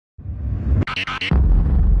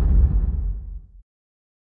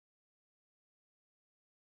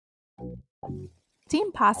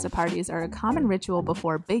Team pasta parties are a common ritual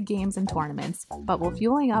before big games and tournaments, but will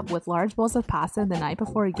fueling up with large bowls of pasta the night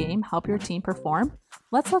before a game help your team perform?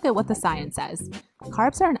 Let's look at what the science says.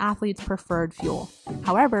 Carbs are an athlete's preferred fuel.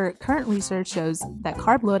 However, current research shows that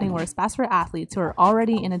carb loading works best for athletes who are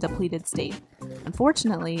already in a depleted state.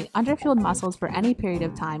 Unfortunately, underfueled muscles for any period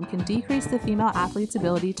of time can decrease the female athlete's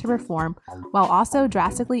ability to perform while also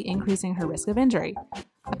drastically increasing her risk of injury.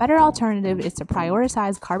 A better alternative is to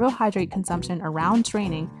prioritize carbohydrate consumption around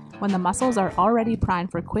training when the muscles are already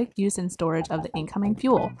primed for quick use and storage of the incoming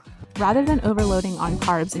fuel. Rather than overloading on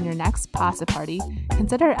carbs in your next pasta party,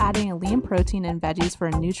 consider adding a lean protein and veggies for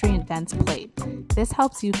a nutrient-dense plate. This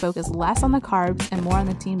helps you focus less on the carbs and more on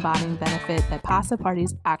the team bonding benefit that pasta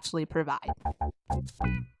parties actually provide.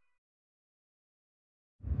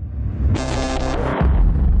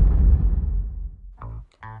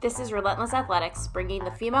 This is Relentless Athletics, bringing the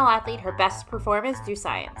female athlete her best performance through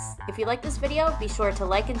science. If you like this video, be sure to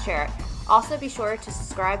like and share it. Also, be sure to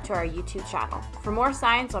subscribe to our YouTube channel. For more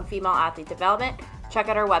science on female athlete development, check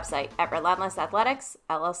out our website at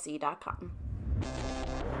relentlessathleticsllc.com.